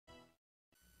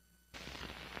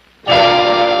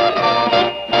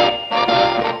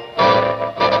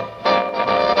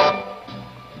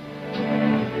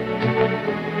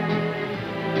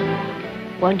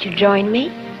Won't you join me?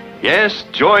 Yes,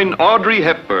 join Audrey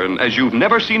Hepburn as you've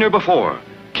never seen her before,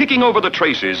 kicking over the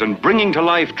traces and bringing to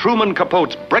life Truman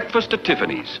Capote's Breakfast at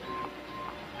Tiffany's.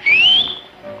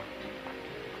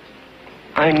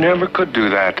 I never could do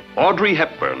that. Audrey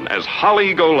Hepburn as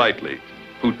Holly Golightly,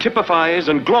 who typifies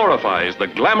and glorifies the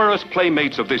glamorous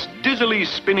playmates of this dizzily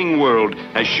spinning world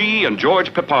as she and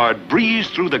George Peppard breeze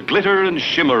through the glitter and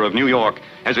shimmer of New York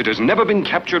as it has never been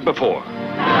captured before.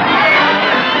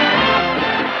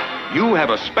 You have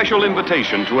a special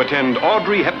invitation to attend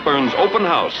Audrey Hepburn's open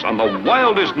house on the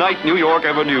wildest night New York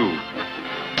ever knew.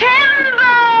 Timber!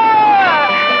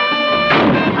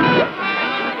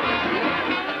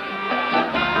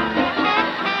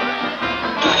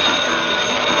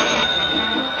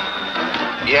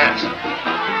 Yes.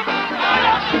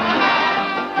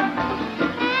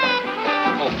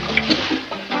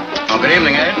 Oh, good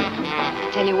evening, Ed.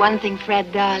 I'll tell you one thing,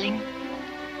 Fred, darling.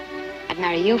 I'd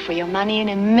marry you for your money in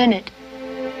a minute.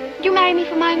 Would you marry me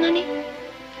for my money?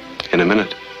 In a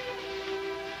minute.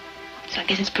 So I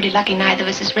guess it's pretty lucky neither of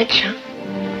us is rich, huh?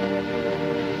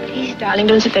 Please, darling,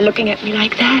 don't sit there looking at me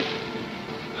like that.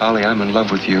 Holly, I'm in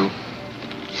love with you.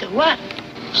 So what?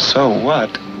 So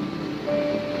what?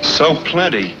 So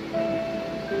plenty.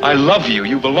 I love you.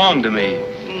 You belong to me.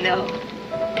 No.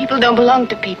 People don't belong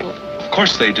to people. Of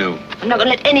course they do. I'm not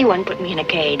going to let anyone put me in a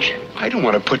cage. I don't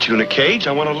want to put you in a cage.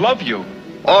 I want to love you.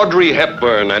 Audrey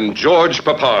Hepburn and George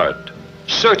Peppard,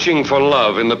 searching for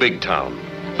love in the big town,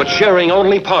 but sharing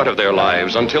only part of their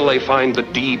lives until they find the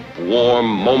deep, warm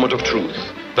moment of truth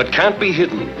that can't be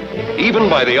hidden, even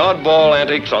by the oddball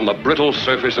antics on the brittle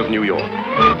surface of New York.